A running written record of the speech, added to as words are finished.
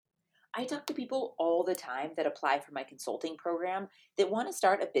I talk to people all the time that apply for my consulting program that want to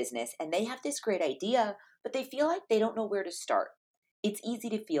start a business and they have this great idea, but they feel like they don't know where to start. It's easy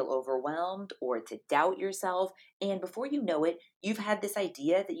to feel overwhelmed or to doubt yourself. And before you know it, you've had this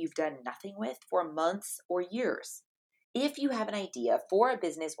idea that you've done nothing with for months or years. If you have an idea for a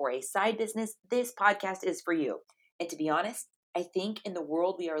business or a side business, this podcast is for you. And to be honest, I think in the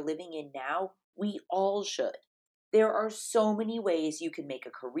world we are living in now, we all should. There are so many ways you can make a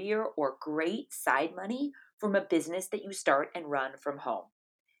career or great side money from a business that you start and run from home.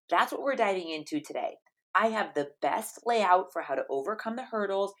 That's what we're diving into today. I have the best layout for how to overcome the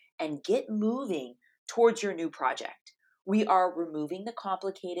hurdles and get moving towards your new project. We are removing the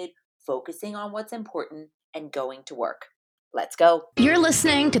complicated, focusing on what's important, and going to work. Let's go. You're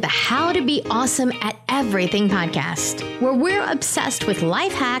listening to the How to Be Awesome at Everything podcast, where we're obsessed with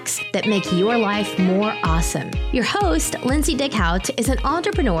life hacks that make your life more awesome. Your host, Lindsay Dickhout, is an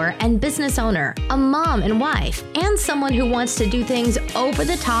entrepreneur and business owner, a mom and wife, and someone who wants to do things over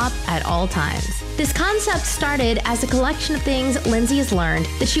the top at all times. This concept started as a collection of things Lindsay has learned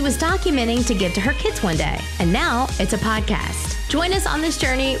that she was documenting to give to her kids one day, and now it's a podcast. Join us on this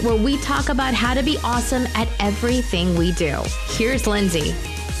journey where we talk about how to be awesome at everything we do. Here's Lindsay.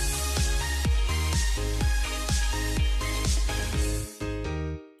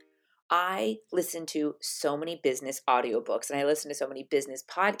 I listen to so many business audiobooks and I listen to so many business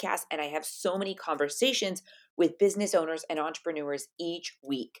podcasts and I have so many conversations with business owners and entrepreneurs each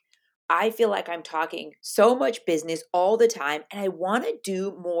week. I feel like I'm talking so much business all the time and I want to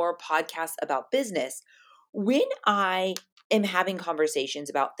do more podcasts about business. When I am having conversations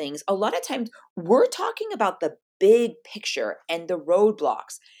about things, a lot of times we're talking about the big picture and the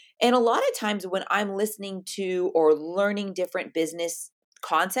roadblocks. And a lot of times when I'm listening to or learning different business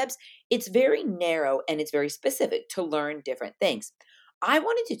concepts, it's very narrow and it's very specific to learn different things. I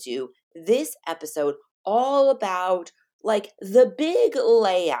wanted to do this episode all about like the big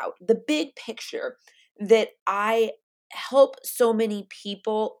layout, the big picture that I help so many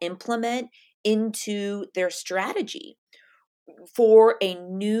people implement into their strategy for a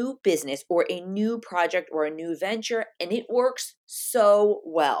new business or a new project or a new venture, and it works so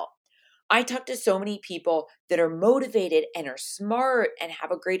well. I talk to so many people that are motivated and are smart and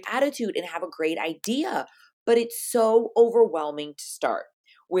have a great attitude and have a great idea, but it's so overwhelming to start.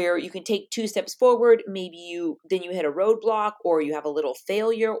 Where you can take two steps forward, maybe you hit a roadblock or you have a little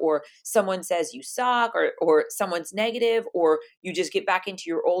failure or someone says you suck or someone's negative or you just get back into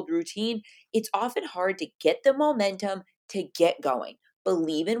your old routine. It's often hard to get the momentum to get going.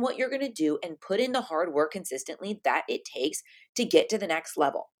 Believe in what you're going to do and put in the hard work consistently that it takes to get to the next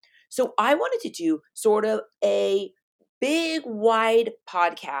level. So I wanted to do sort of a big, wide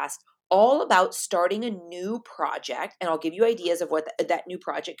podcast all about starting a new project. And I'll give you ideas of what that new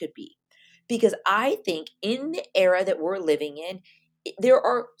project could be. Because I think in the era that we're living in, there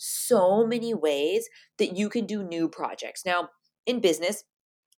are so many ways that you can do new projects. Now, in business,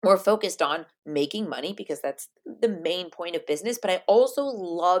 we're focused on making money because that's the main point of business. But I also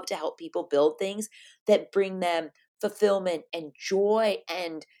love to help people build things that bring them fulfillment and joy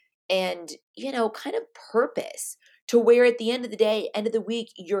and kind of purpose to where at the end of the day, end of the week,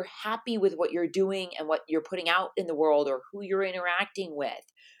 you're happy with what you're doing and what you're putting out in the world or who you're interacting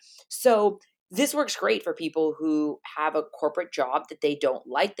with. So this works great for people who have a corporate job that they don't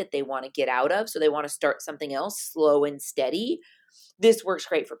like, that they want to get out of. So they want to start something else slow and steady. This works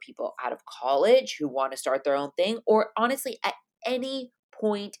great for people out of college who want to start their own thing, or honestly, at any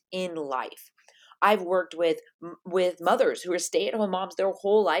point in life. I've worked with mothers who are stay-at-home moms their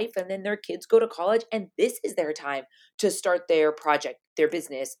whole life, and then their kids go to college, and this is their time to start their project, their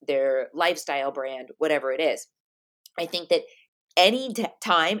business, their lifestyle brand, whatever it is. I think that any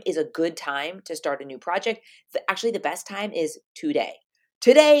time is a good time to start a new project. Actually, the best time is today.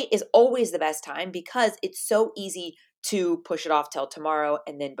 Today is always the best time because it's so easy to push it off till tomorrow.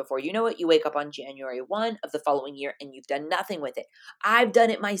 And then before you know it, you wake up on January 1 of the following year and you've done nothing with it. I've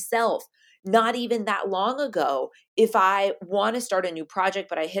done it myself. Not even that long ago, if I want to start a new project,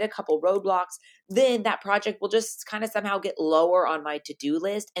 but I hit a couple roadblocks, then that project will just kind of somehow get lower on my to-do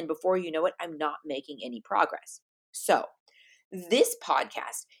list. And before you know it, I'm not making any progress. So this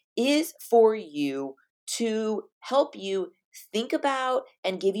podcast is for you to help you think about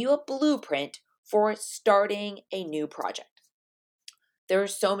and give you a blueprint for starting a new project. There are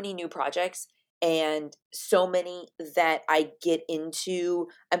so many new projects and so many that I get into.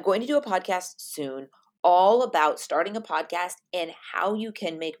 I'm going to do a podcast soon all about starting a podcast and how you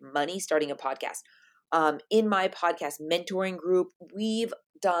can make money starting a podcast. In my podcast mentoring group, we've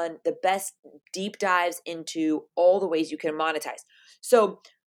done the best deep dives into all the ways you can monetize. So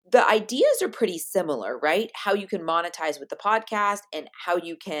the ideas are pretty similar, right? How you can monetize with the podcast and how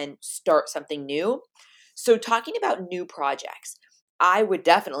you can start something new. So talking about new projects, I would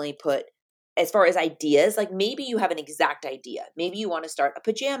definitely put, as far as ideas, like maybe you have an exact idea. Maybe you want to start a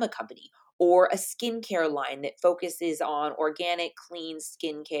pajama company or a skincare line that focuses on organic, clean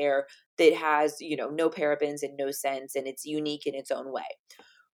skincare that has, no parabens and no scents, and it's unique in its own way.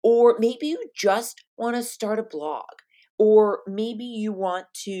 Or maybe you just want to start a blog, or maybe be you want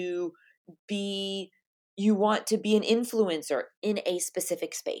to be an influencer in a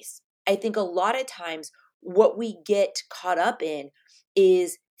specific space. I think a lot of times what we get caught up in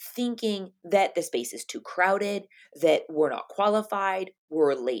is thinking that the space is too crowded, that we're not qualified,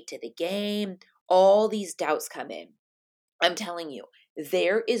 we're late to the game. All these doubts come in. I'm telling you,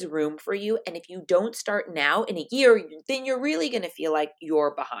 there is room for you. And if you don't start now in a year, then you're really going to feel like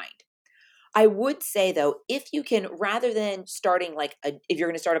you're behind. I would say though, if you can, rather than starting if you're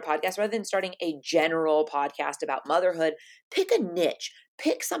going to start a podcast, rather than starting a general podcast about motherhood, pick a niche,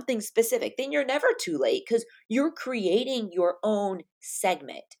 pick something specific. Then you're never too late because you're creating your own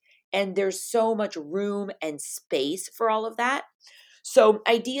segment. And there's so much room and space for all of that. So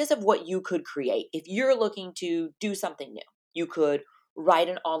ideas of what you could create. If you're looking to do something new, you could write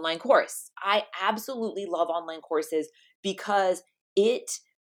an online course. I absolutely love online courses because it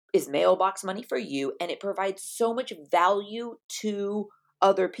is mailbox money for you, and it provides so much value to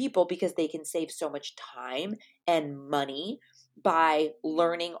other people because they can save so much time and money by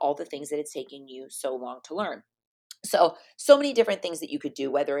learning all the things that it's taking you so long to learn. So many different things that you could do,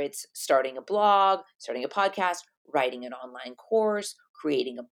 whether it's starting a blog, starting a podcast, writing an online course,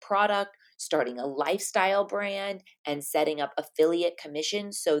 creating a product, starting a lifestyle brand, and setting up affiliate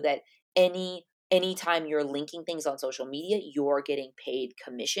commissions so that anytime you're linking things on social media, you're getting paid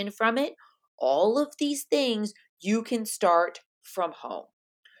commission from it. All of these things you can start from home.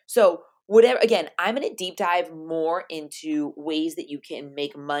 So whatever, again, I'm going to deep dive more into ways that you can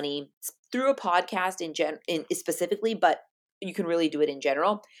make money through a podcast in specifically, but you can really do it in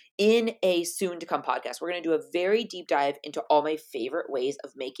general in a soon to come podcast. We're going to do a very deep dive into all my favorite ways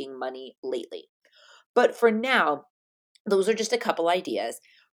of making money lately. But for now, those are just a couple ideas.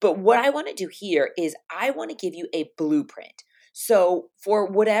 But what I want to do here is I want to give you a blueprint. So for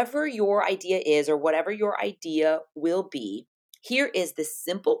whatever your idea is or whatever your idea will be, here is the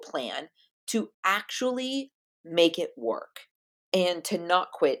simple plan to actually make it work and to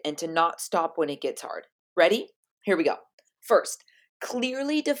not quit and to not stop when it gets hard. Ready? Here we go. First,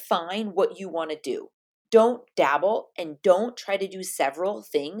 clearly define what you want to do. Don't dabble and don't try to do several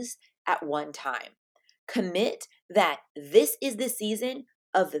things at one time. Commit that this is the season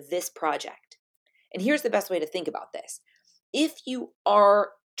of this project. And here's the best way to think about this. If you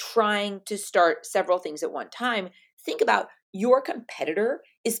are trying to start several things at one time, think about your competitor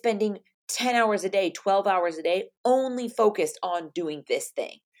is spending 10 hours a day, 12 hours a day, only focused on doing this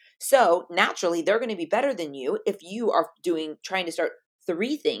thing. So naturally, they're going to be better than you if you are trying to start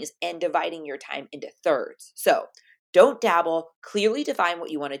 3 things and dividing your time into thirds. So don't dabble, clearly define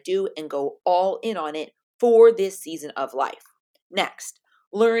what you want to do and go all in on it for this season of life. Next,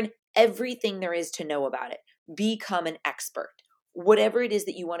 learn everything there is to know about it. Become an expert. Whatever it is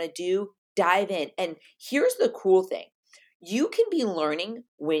that you want to do, dive in. And here's the cool thing. You can be learning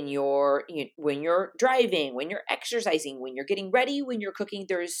when you're driving, when you're exercising, when you're getting ready, when you're cooking.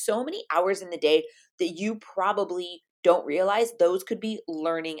 There is so many hours in the day that you probably don't realize those could be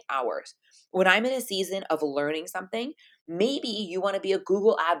learning hours. When I'm in a season of learning something, maybe you want to be a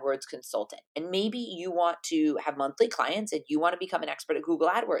Google AdWords consultant, and maybe you want to have monthly clients and you want to become an expert at Google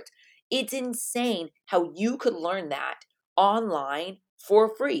AdWords. It's insane how you could learn that online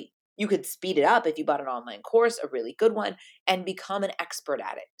for free. You could speed it up if you bought an online course, a really good one, and become an expert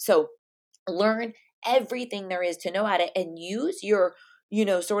at it. So learn everything there is to know at it and use your,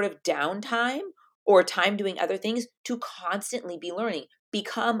 sort of downtime or time doing other things to constantly be learning.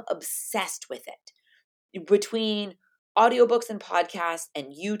 Become obsessed with it. Between audiobooks and podcasts and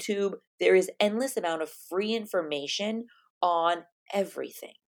YouTube, there is endless amount of free information on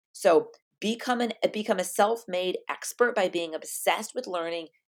everything. So become a self-made expert by being obsessed with learning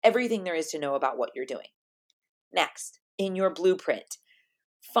everything there is to know about what you're doing. Next, in your blueprint,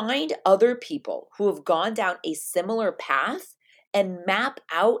 find other people who have gone down a similar path and map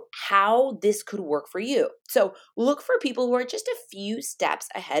out how this could work for you. So look for people who are just a few steps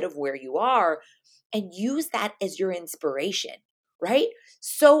ahead of where you are and use that as your inspiration, right?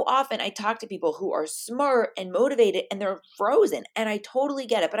 So often I talk to people who are smart and motivated and they're frozen, and I totally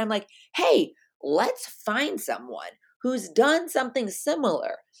get it. But I'm like, hey, let's find someone who's done something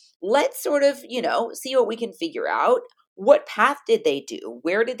similar. Let's sort of, see what we can figure out. what path did they do?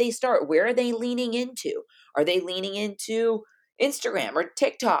 Where did they start? Where are they leaning into? Are they leaning into Instagram or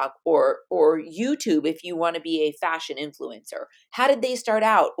TikTok or YouTube if you want to be a fashion influencer? How did they start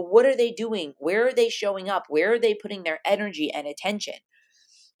out? What are they doing? Where are they showing up? Where are they putting their energy and attention?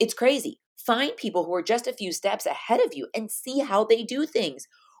 It's crazy. Find people who are just a few steps ahead of you and see how they do things.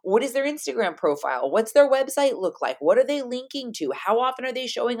 What is their Instagram profile? What's their website look like? What are they linking to? How often are they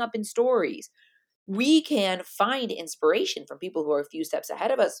showing up in stories? We can find inspiration from people who are a few steps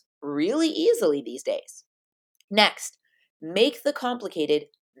ahead of us really easily these days. Next, make the complicated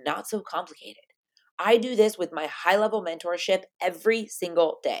not so complicated. I do this with my high-level mentorship every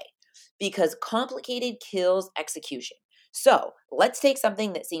single day because complicated kills execution. So let's take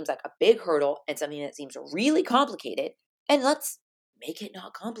something that seems like a big hurdle and something that seems really complicated, and let's make it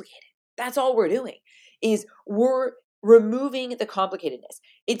not complicated. That's all we're doing, is we're removing the complicatedness.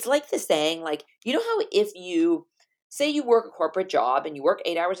 It's like the saying, like, you know how if you say you work a corporate job and you work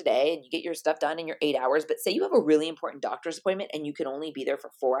 8 hours a day and you get your stuff done in your 8 hours, but say you have a really important doctor's appointment and you can only be there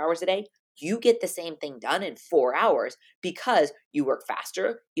for 4 hours a day, you get the same thing done in 4 hours because you work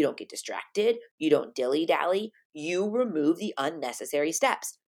faster, you don't get distracted, you don't dilly-dally, you remove the unnecessary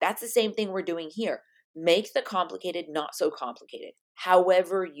steps. That's the same thing we're doing here. Make the complicated not so complicated,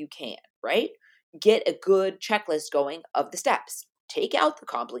 however you can, right? Get a good checklist going of the steps. Take out the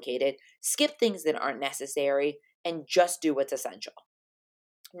complicated, skip things that aren't necessary, and just do what's essential.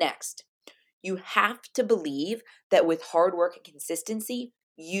 Next, you have to believe that with hard work and consistency,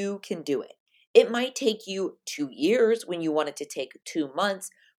 you can do it. It might take you 2 years when you want it to take 2 months,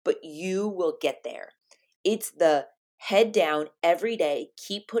 but you will get there. It's the head down every day,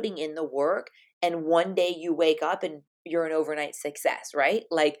 keep putting in the work, and one day you wake up and you're an overnight success, right?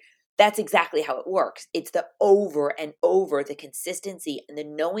 Like, that's exactly how it works. It's the over and over, the consistency, and the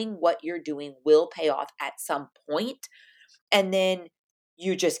knowing what you're doing will pay off at some point, and then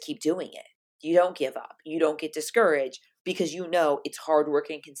you just keep doing it. You don't give up. You don't get discouraged because you know it's hard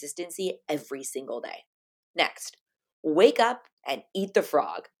work and consistency every single day. Next, wake up and eat the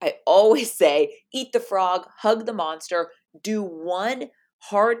frog. I always say, eat the frog, hug the monster, do one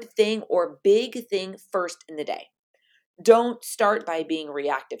hard thing or big thing first in the day. Don't start by being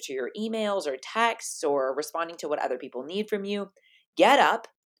reactive to your emails or texts or responding to what other people need from you. Get up,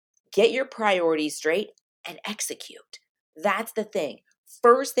 get your priorities straight, and execute. That's the thing.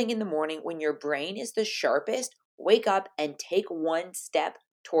 First thing in the morning, when your brain is the sharpest, wake up and take one step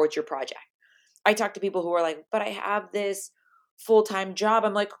towards your project. I talk to people who are like, but I have this full-time job.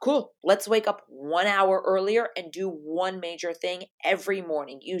 I'm like, cool, let's wake up 1 hour earlier and do one major thing every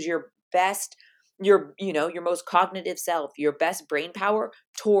morning. Use your best, your most cognitive self, your best brain power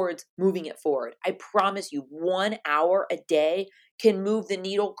towards moving it forward. I promise you, 1 hour a day can move the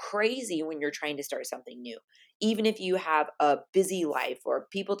needle crazy when you're trying to start something new. Even if you have a busy life or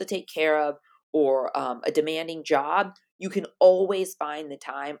people to take care of or a demanding job, you can always find the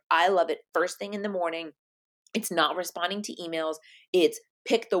time. I love it first thing in the morning. It's not responding to emails. It's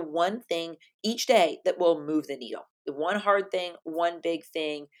pick the one thing each day that will move the needle. The one hard thing, one big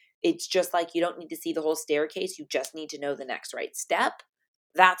thing. It's just like you don't need to see the whole staircase. You just need to know the next right step.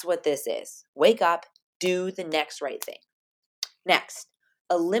 That's what this is. Wake up, do the next right thing. Next,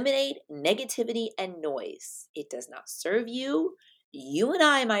 eliminate negativity and noise. It does not serve you. You and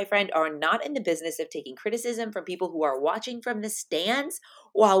I, my friend, are not in the business of taking criticism from people who are watching from the stands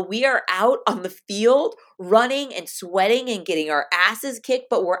while we are out on the field running and sweating and getting our asses kicked,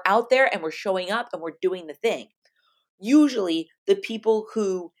 but we're out there and we're showing up and we're doing the thing. Usually, the people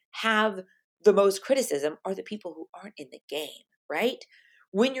who have the most criticism are the people who aren't in the game, right?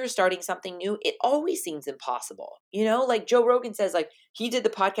 When you're starting something new, it always seems impossible. Like Joe Rogan says, like he did the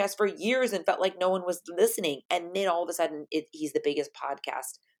podcast for years and felt like no one was listening. And then all of a sudden he's the biggest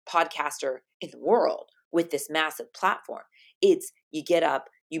podcaster in the world with this massive platform. It's you get up,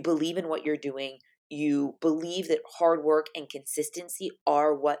 you believe in what you're doing. You believe that hard work and consistency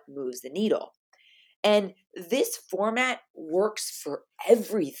are what moves the needle. And this format works for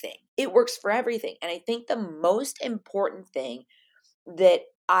everything. It works for everything. And I think the most important thing that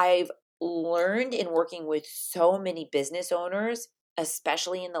I've learned in working with so many business owners,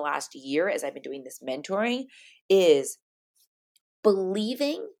 especially in the last year as I've been doing this mentoring, is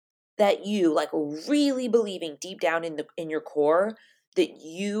believing that you, like really believing deep down in your core that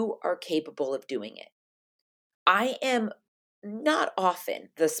you are capable of doing it. I am not often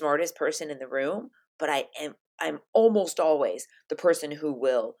the smartest person in the room, but I'm almost always the person who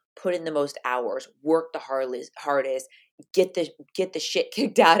will put in the most hours, work the hardest, get the shit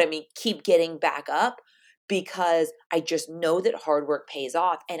kicked out of me, keep getting back up, because I just know that hard work pays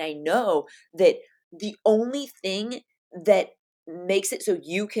off. And I know that the only thing that makes it so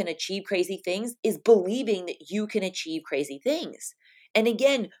you can achieve crazy things is believing that you can achieve crazy things. And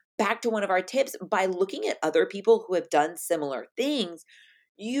again, back to one of our tips, by looking at other people who have done similar things,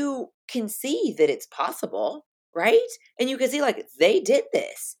 you can see that it's possible, right? And you can see like, they did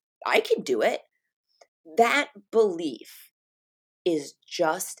this. I can do it. That belief is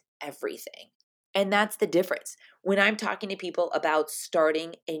just everything. And that's the difference. When I'm talking to people about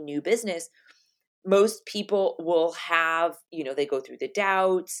starting a new business, most people will have, they go through the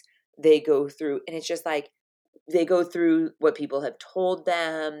doubts, they go through, and it's just like, they go through what people have told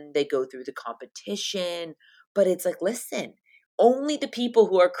them, they go through the competition, but it's like, listen, only the people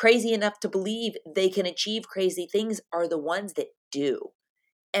who are crazy enough to believe they can achieve crazy things are the ones that do.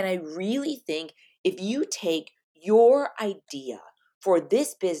 And I really think if you take your idea for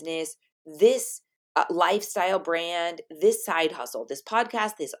this business, this lifestyle brand, this side hustle, this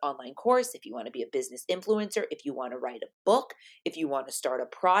podcast, this online course, if you want to be a business influencer, if you want to write a book, if you want to start a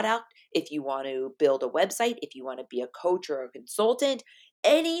product, if you want to build a website, if you want to be a coach or a consultant,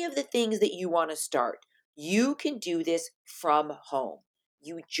 any of the things that you want to start, you can do this from home.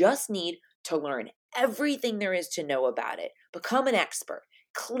 You just need to learn everything there is to know about it, become an expert.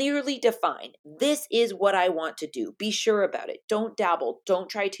 Clearly define, this is what I want to do. Be sure about it. Don't dabble. Don't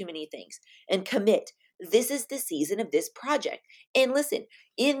try too many things. And commit. This is the season of this project. And listen,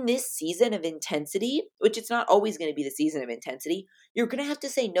 in this season of intensity, which it's not always going to be the season of intensity, you're going to have to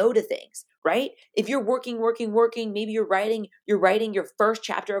say no to things, right? If you're working, maybe you're writing your first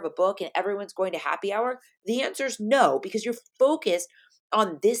chapter of a book and everyone's going to happy hour, the answer is no, because you're focused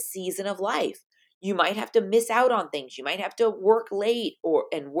on this season of life. You might have to miss out on things. You might have to work late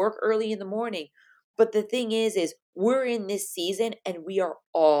and work early in the morning. But the thing is we're in this season and we are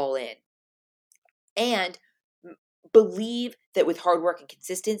all in. And believe that with hard work and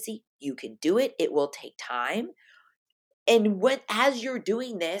consistency, you can do it. It will take time. And as you're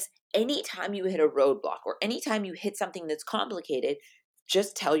doing this, anytime you hit a roadblock or anytime you hit something that's complicated,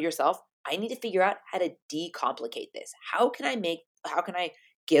 just tell yourself, I need to figure out how to decomplicate this. How can I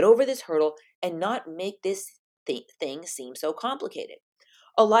get over this hurdle and not make this thing seem so complicated?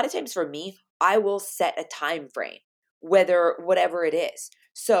 A lot of times for me, I will set a time frame, whatever it is.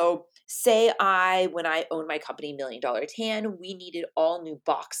 So say when I owned my company, $1 Million Tan, we needed all new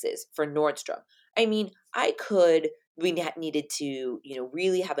boxes for Nordstrom. I mean, we needed to,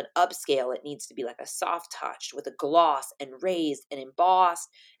 really have an upscale. It needs to be like a soft touch with a gloss and raised and embossed.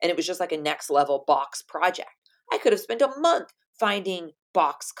 And it was just like a next level box project. I could have spent a month finding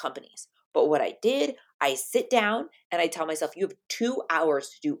box companies. But what I did, I sit down and I tell myself, you have 2 hours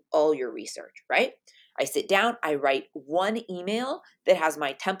to do all your research, right? I sit down, I write one email that has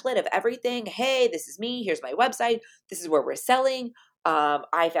my template of everything. Hey, this is me. Here's my website. This is where we're selling.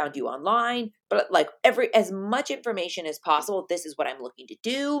 I found you online, but like as much information as possible. This is what I'm looking to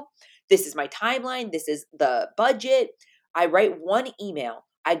do. This is my timeline. This is the budget. I write one email.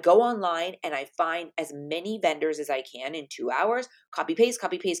 I go online and I find as many vendors as I can in 2 hours, copy, paste.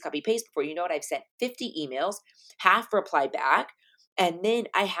 Before you know it, I've sent 50 emails, half reply back. And then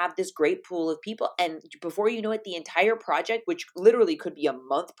I have this great pool of people. And before you know it, the entire project, which literally could be a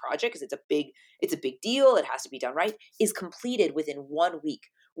month project because it's a big deal, it has to be done right, is completed within 1 week.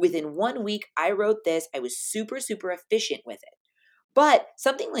 Within 1 week, I wrote this. I was super, super efficient with it. But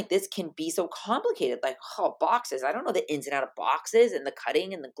something like this can be so complicated, like, boxes. I don't know the ins and out of boxes and the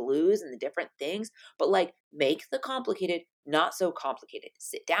cutting and the glues and the different things, but like make the complicated not so complicated.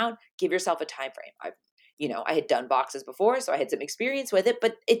 Sit down, give yourself a time frame. I had done boxes before, so I had some experience with it,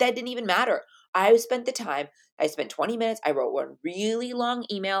 but that didn't even matter. I spent the time. I spent 20 minutes. I wrote one really long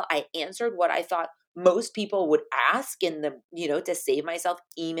email. I answered what I thought most people would ask to save myself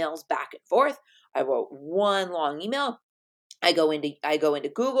emails back and forth. I wrote one long email. I go into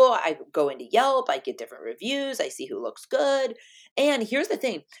Google, I go into Yelp, I get different reviews, I see who looks good. And here's the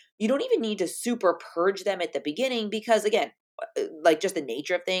thing, you don't even need to super purge them at the beginning because again, like just the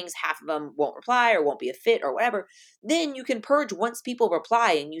nature of things, half of them won't reply or won't be a fit or whatever. Then you can purge once people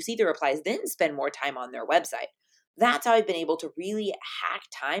reply and you see the replies, then spend more time on their website. That's how I've been able to really hack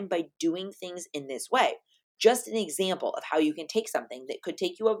time by doing things in this way. Just an example of how you can take something that could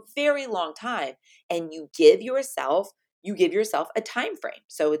take you a very long time and you give yourself a time frame.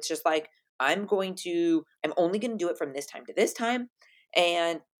 So it's just like, I'm only going to do it from this time to this time.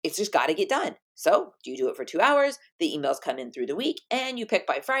 And it's just got to get done. So do you do it for 2 hours? The emails come in through the week and you pick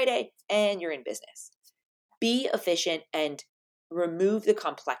by Friday and you're in business. Be efficient and remove the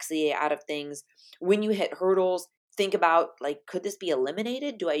complexity out of things. When you hit hurdles, think about could this be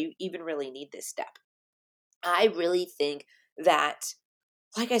eliminated? Do I even really need this step? I really think that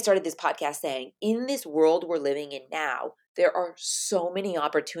like I started this podcast saying, in this world we're living in now, there are so many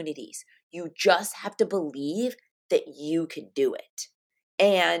opportunities. You just have to believe that you can do it.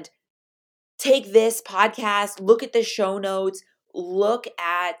 And take this podcast, look at the show notes, look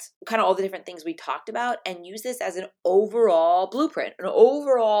at kind of all the different things we talked about, and use this as an overall blueprint, an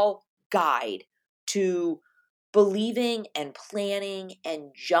overall guide to believing and planning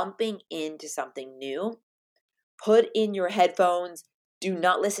and jumping into something new. Put in your headphones. Do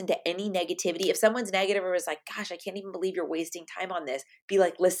not listen to any negativity. If someone's negative or is like, gosh, I can't even believe you're wasting time on this, be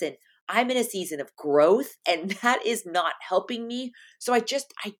like, listen, I'm in a season of growth and that is not helping me. So I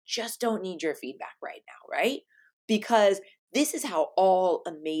just don't need your feedback right now, right? Because this is how all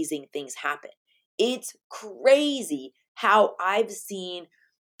amazing things happen. It's crazy how I've seen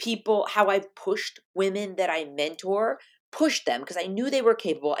people, how I've pushed women that I mentor, pushed them because I knew they were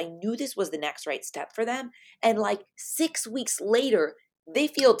capable. I knew this was the next right step for them. And like 6 weeks later, they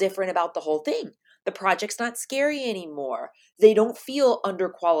feel different about the whole thing. The project's not scary anymore. They don't feel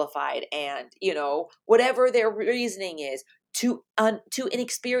underqualified and, whatever their reasoning is, too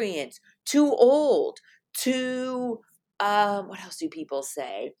inexperienced, too old, too, what else do people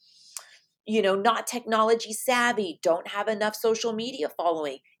say? Not technology savvy, don't have enough social media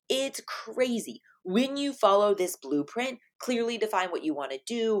following. It's crazy. When you follow this blueprint, clearly define what you want to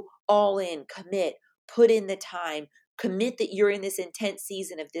do, all in, commit, put in the time, commit that you're in this intense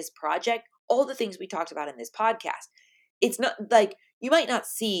season of this project, all the things we talked about in this podcast. It's not like you might not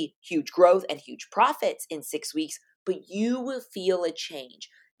see huge growth and huge profits in 6 weeks, but you will feel a change.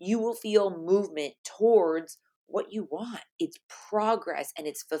 You will feel movement towards what you want. It's progress and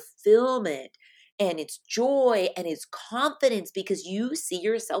it's fulfillment and it's joy and it's confidence because you see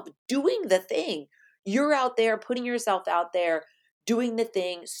yourself doing the thing. You're out there, putting yourself out there, doing the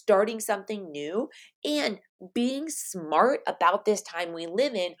thing, starting something new, and being smart about this time we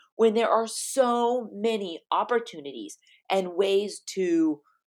live in when there are so many opportunities and ways to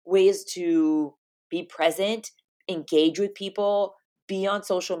be present, engage with people, be on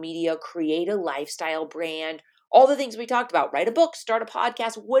social media, create a lifestyle brand, all the things we talked about, write a book, start a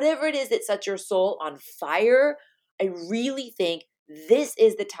podcast, whatever it is that sets your soul on fire. I really think this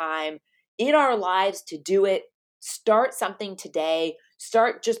is the time in our lives to do it. Start something today.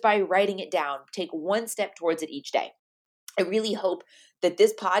 Start just by writing it down. Take one step towards it each day. I really hope that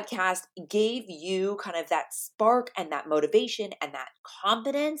this podcast gave you kind of that spark and that motivation and that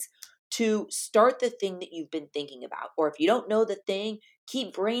confidence to start the thing that you've been thinking about. Or if you don't know the thing,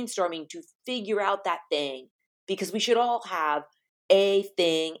 keep brainstorming to figure out that thing, because we should all have a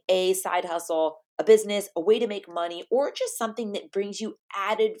thing, a side hustle, a business, a way to make money, or just something that brings you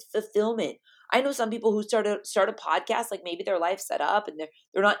added fulfillment. I know some people who start a podcast, like maybe their life's set up and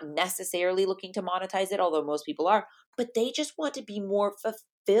they're not necessarily looking to monetize it, although most people are, but they just want to be more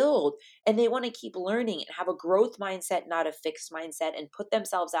fulfilled and they want to keep learning and have a growth mindset, not a fixed mindset, and put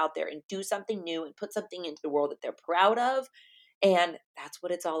themselves out there and do something new and put something into the world that they're proud of. And that's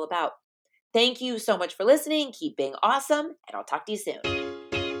what it's all about. Thank you so much for listening. Keep being awesome, and I'll talk to you soon.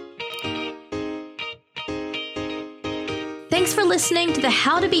 Thanks for listening to the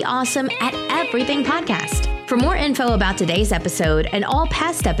How to Be Awesome at Everything podcast. For more info about today's episode and all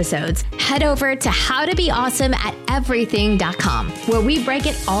past episodes, head over to howtobeawesomeateverything.com, where we break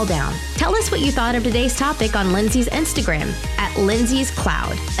it all down. Tell us what you thought of today's topic on Lindsay's Instagram at Lindsay's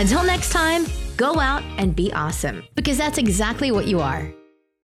Cloud. Until next time, go out and be awesome, because that's exactly what you are.